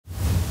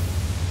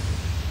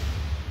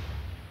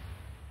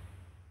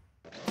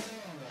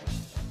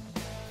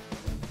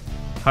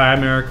Hi,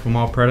 I'm Eric from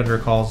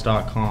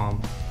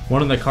allpredatorcalls.com.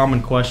 One of the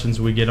common questions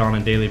we get on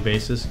a daily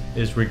basis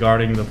is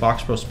regarding the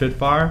FOXPRO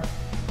Spitfire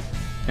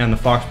and the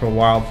FOXPRO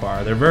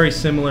WILDFIRE. They're very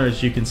similar,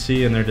 as you can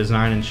see, in their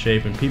design and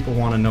shape, and people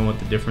want to know what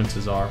the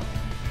differences are.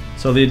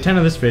 So the intent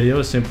of this video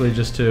is simply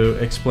just to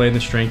explain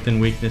the strengths and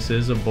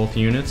weaknesses of both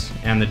units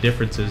and the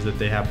differences that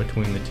they have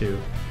between the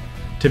two.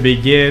 To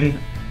begin,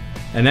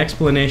 an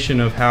explanation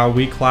of how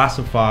we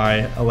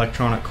classify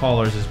electronic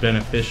callers is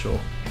beneficial.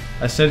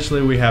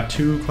 Essentially, we have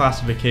two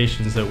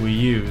classifications that we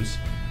use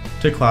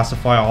to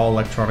classify all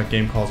electronic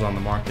game calls on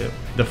the market.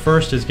 The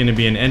first is going to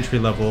be an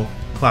entry-level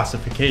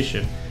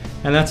classification,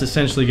 and that's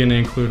essentially going to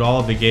include all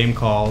of the game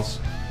calls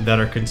that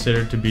are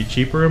considered to be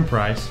cheaper in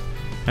price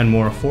and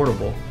more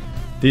affordable.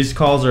 These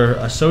calls are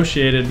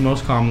associated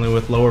most commonly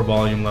with lower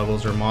volume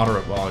levels or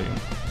moderate volume.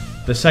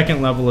 The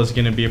second level is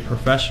going to be a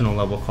professional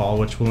level call,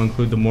 which will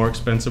include the more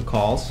expensive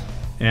calls,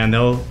 and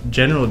they'll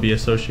generally be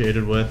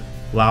associated with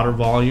louder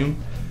volume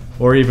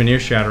or even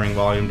ear-shattering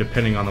volume,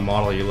 depending on the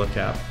model you look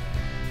at.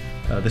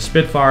 The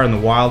Spitfire and the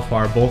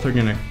WILDFIRE both are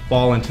going to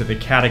fall into the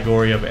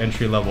category of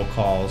entry-level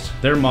calls.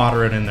 They're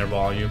moderate in their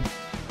volume.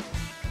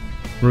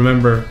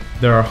 Remember,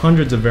 there are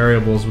hundreds of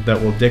variables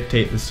that will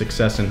dictate the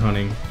success in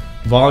hunting.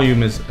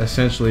 Volume is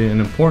essentially an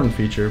important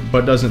feature,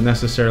 but doesn't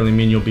necessarily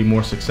mean you'll be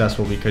more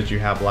successful because you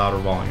have louder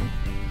volume.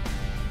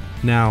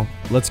 Now,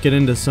 let's get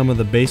into some of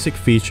the basic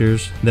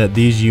features that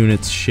these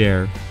units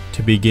share.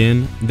 To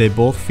begin, they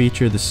both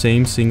feature the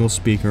same single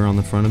speaker on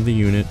the front of the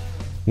unit,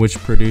 which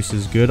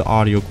produces good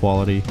audio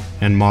quality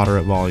and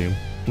moderate volume.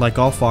 Like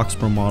all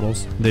FOXPRO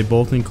models, they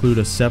both include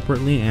a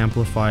separately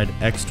amplified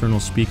external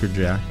speaker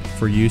jack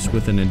for use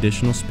with an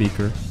additional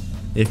speaker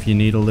if you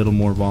need a little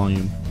more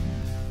volume.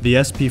 The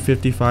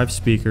SP55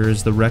 speaker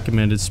is the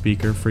recommended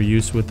speaker for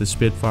use with the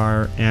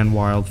Spitfire and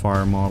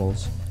WILDFIRE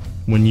models.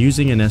 When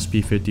using an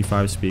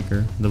SP55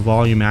 speaker, the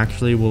volume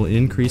actually will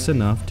increase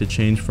enough to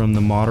change from the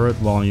moderate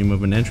volume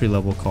of an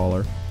entry-level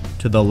caller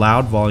to the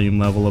loud volume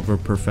level of a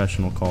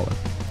professional caller.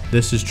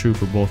 This is true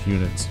for both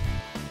units.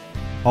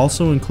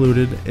 Also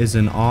included is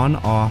an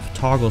on-off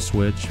toggle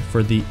switch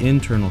for the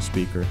internal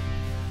speaker.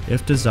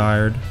 If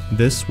desired,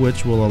 this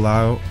switch will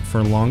allow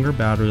for longer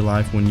battery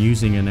life when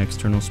using an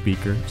external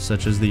speaker,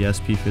 such as the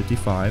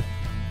SP55,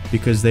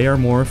 because they are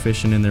more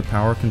efficient in their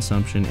power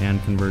consumption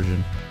and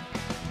conversion.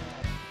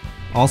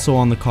 Also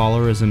on the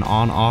collar is an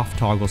on-off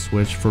toggle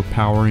switch for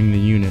powering the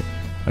unit.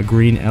 A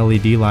green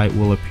LED light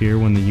will appear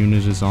when the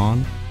unit is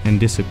on and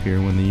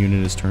disappear when the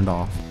unit is turned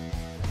off.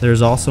 There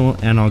is also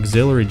an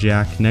auxiliary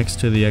jack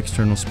next to the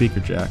external speaker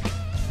jack.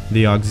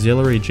 The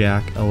auxiliary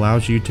jack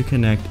allows you to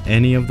connect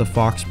any of the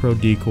FOXPRO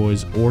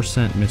decoys or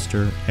scent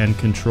mister and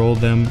control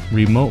them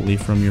remotely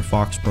from your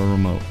FOXPRO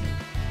remote.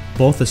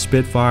 Both the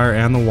Spitfire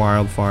and the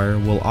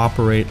WILDFIRE will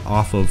operate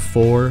off of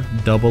 4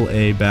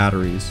 AA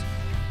batteries.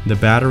 The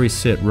batteries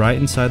sit right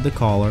inside the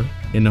collar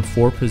in a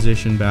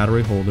 4-position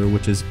battery holder,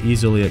 which is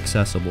easily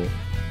accessible.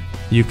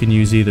 You can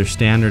use either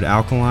standard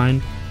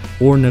alkaline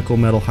or nickel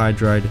metal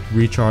hydride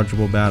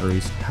rechargeable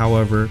batteries.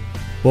 However,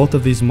 both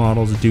of these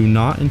models do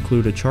not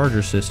include a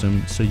charger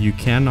system, so you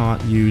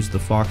cannot use the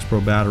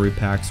FOXPRO battery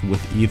packs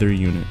with either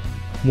unit.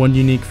 One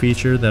unique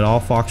feature that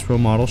all FOXPRO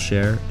models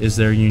share is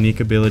their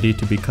unique ability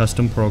to be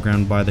custom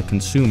programmed by the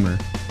consumer.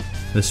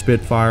 The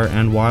Spitfire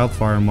and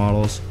WILDFIRE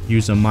models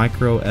use a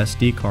micro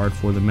SD card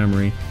for the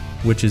memory,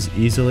 which is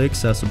easily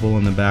accessible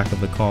in the back of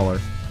the collar.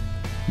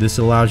 This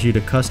allows you to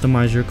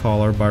customize your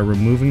collar by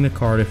removing the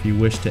card if you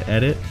wish to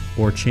edit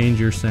or change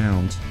your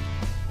sounds.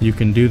 You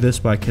can do this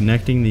by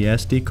connecting the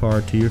SD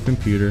card to your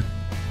computer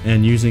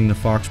and using the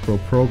FOXPRO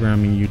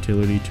programming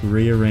utility to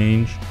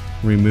rearrange,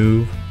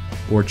 remove,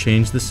 or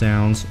change the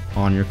sounds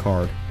on your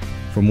card.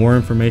 For more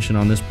information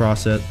on this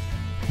process,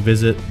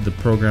 visit the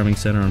Programming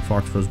Center on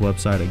FOXPRO's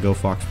website at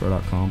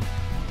gofoxpro.com.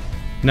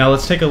 Now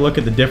let's take a look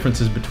at the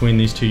differences between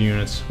these two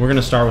units. We're going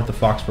to start with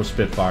the FOXPRO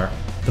Spitfire.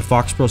 The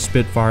FOXPRO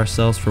Spitfire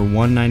sells for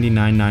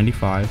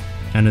 $199.95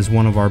 and is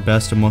one of our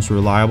best and most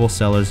reliable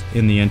sellers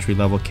in the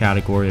entry-level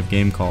category of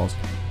game calls.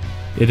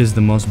 It is the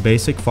most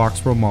basic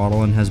FOXPRO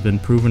model and has been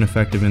proven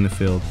effective in the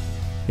field.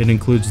 It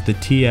includes the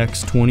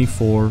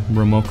TX24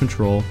 remote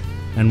control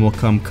and will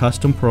come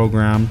custom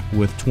programmed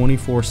with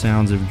 24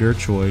 sounds of your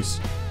choice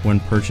when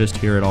purchased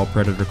here at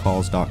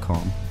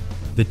allpredatorcalls.com.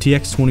 The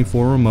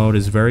TX24 remote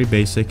is very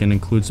basic and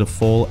includes a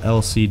full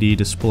LCD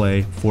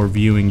display for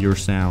viewing your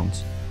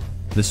sounds.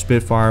 The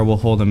Spitfire will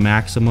hold a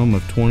maximum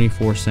of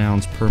 24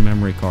 sounds per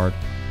memory card,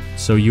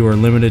 so you are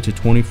limited to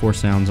 24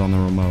 sounds on the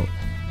remote.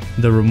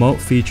 The remote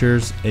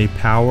features a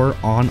power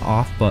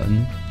on-off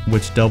button,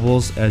 which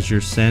doubles as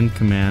your send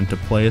command to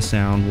play a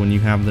sound when you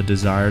have the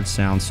desired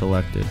sound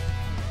selected.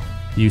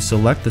 You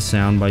select the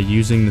sound by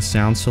using the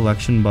sound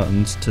selection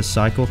buttons to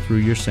cycle through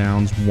your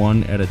sounds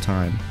one at a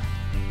time.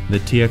 The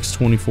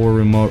TX24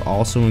 remote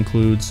also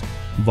includes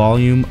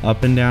volume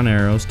up and down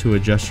arrows to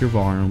adjust your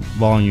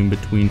volume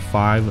between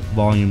 5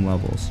 volume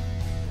levels.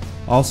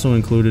 Also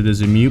included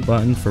is a mute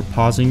button for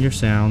pausing your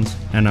sounds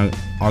and an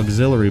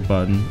auxiliary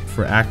button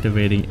for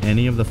activating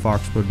any of the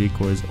FOXPRO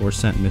decoys or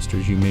scent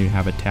misters you may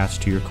have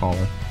attached to your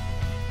collar.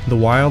 The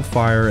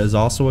Wildfire is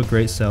also a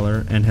great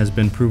seller and has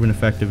been proven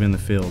effective in the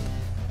field.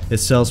 It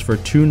sells for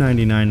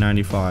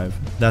 $299.95.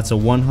 That's a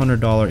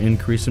 $100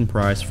 increase in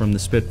price from the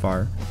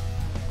Spitfire.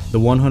 The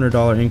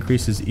 $100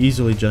 increase is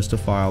easily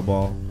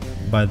justifiable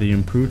by the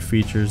improved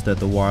features that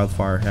the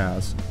Wildfire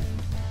has.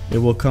 It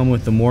will come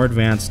with the more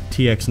advanced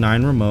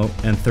TX9 remote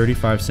and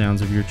 35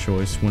 sounds of your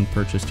choice when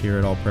purchased here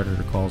at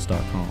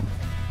allpredatorcalls.com.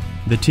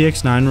 The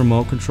TX9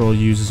 remote control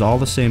uses all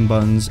the same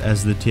buttons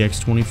as the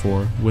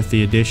TX24 with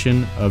the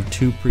addition of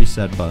 2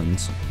 preset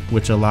buttons,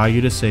 which allow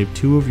you to save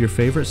 2 of your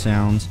favorite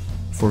sounds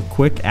for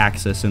quick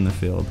access in the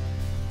field.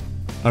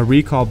 A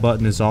recall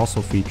button is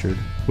also featured,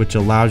 which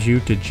allows you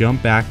to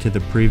jump back to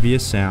the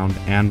previous sound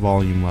and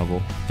volume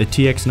level. The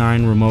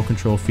TX9 remote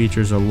control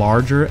features a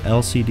larger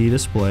LCD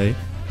display,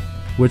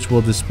 which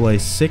will display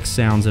 6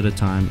 sounds at a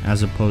time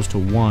as opposed to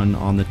 1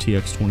 on the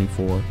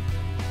TX24.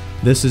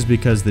 This is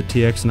because the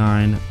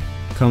TX9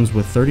 comes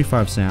with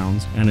 35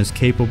 sounds and is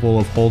capable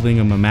of holding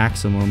a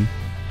maximum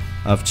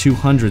of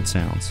 200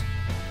 sounds.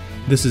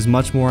 This is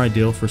much more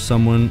ideal for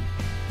someone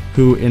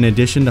who, in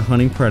addition to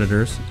hunting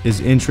predators, is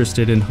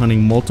interested in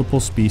hunting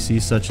multiple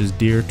species such as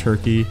deer,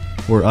 turkey,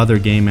 or other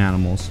game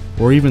animals,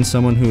 or even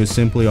someone who is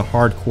simply a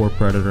hardcore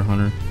predator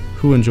hunter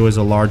who enjoys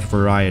a large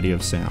variety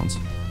of sounds.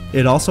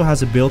 It also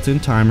has a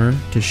built-in timer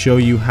to show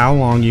you how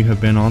long you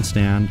have been on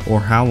stand or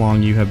how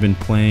long you have been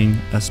playing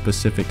a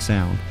specific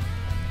sound.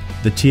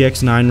 The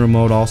TX9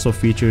 remote also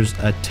features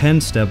a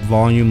 10-step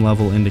volume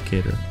level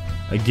indicator.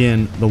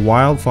 Again, the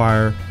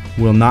Wildfire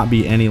will not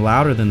be any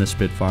louder than the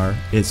Spitfire.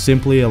 It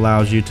simply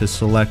allows you to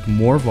select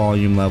more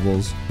volume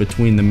levels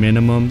between the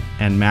minimum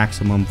and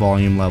maximum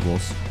volume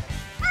levels.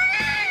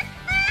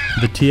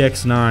 The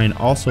TX9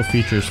 also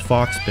features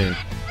FOXBANG,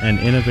 an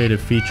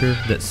innovative feature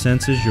that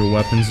senses your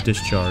weapon's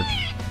discharge.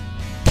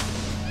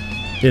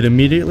 It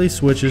immediately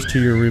switches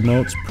to your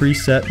remote's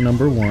preset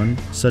number 1,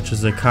 such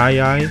as a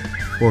Kai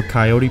or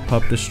Coyote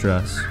Pup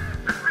Distress.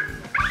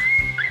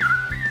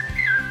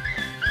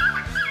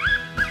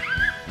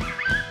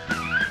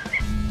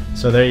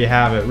 So there you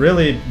have it.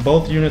 Really,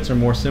 both units are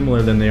more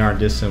similar than they are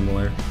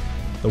dissimilar.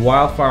 The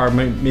Wildfire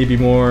may be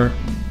more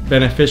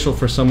beneficial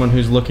for someone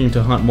who's looking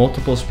to hunt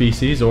multiple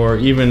species, or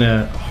even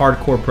a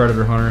hardcore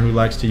predator hunter who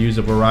likes to use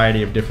a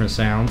variety of different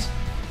sounds.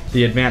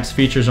 The advanced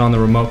features on the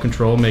remote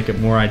control make it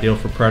more ideal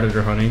for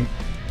predator hunting.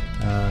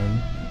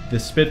 The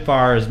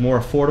Spitfire is more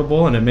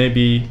affordable, and it may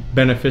be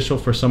beneficial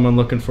for someone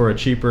looking for a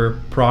cheaper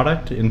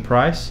product in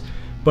price,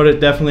 but it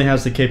definitely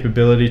has the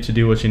capability to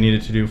do what you need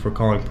it to do for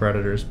calling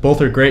predators. Both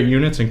are great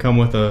units and come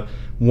with a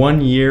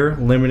 1-year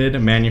limited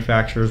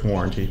manufacturer's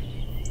warranty.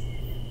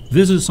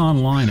 Visit us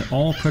online at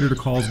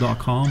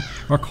allpredatorcalls.com.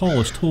 Our call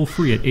is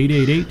toll-free at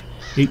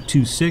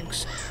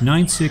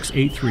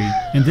 888-826-9683.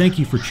 And thank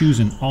you for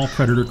choosing All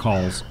Predator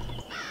Calls.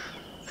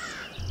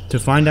 To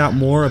find out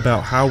more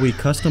about how we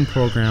custom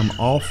program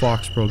all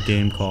FOXPRO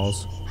game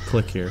calls,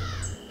 click here.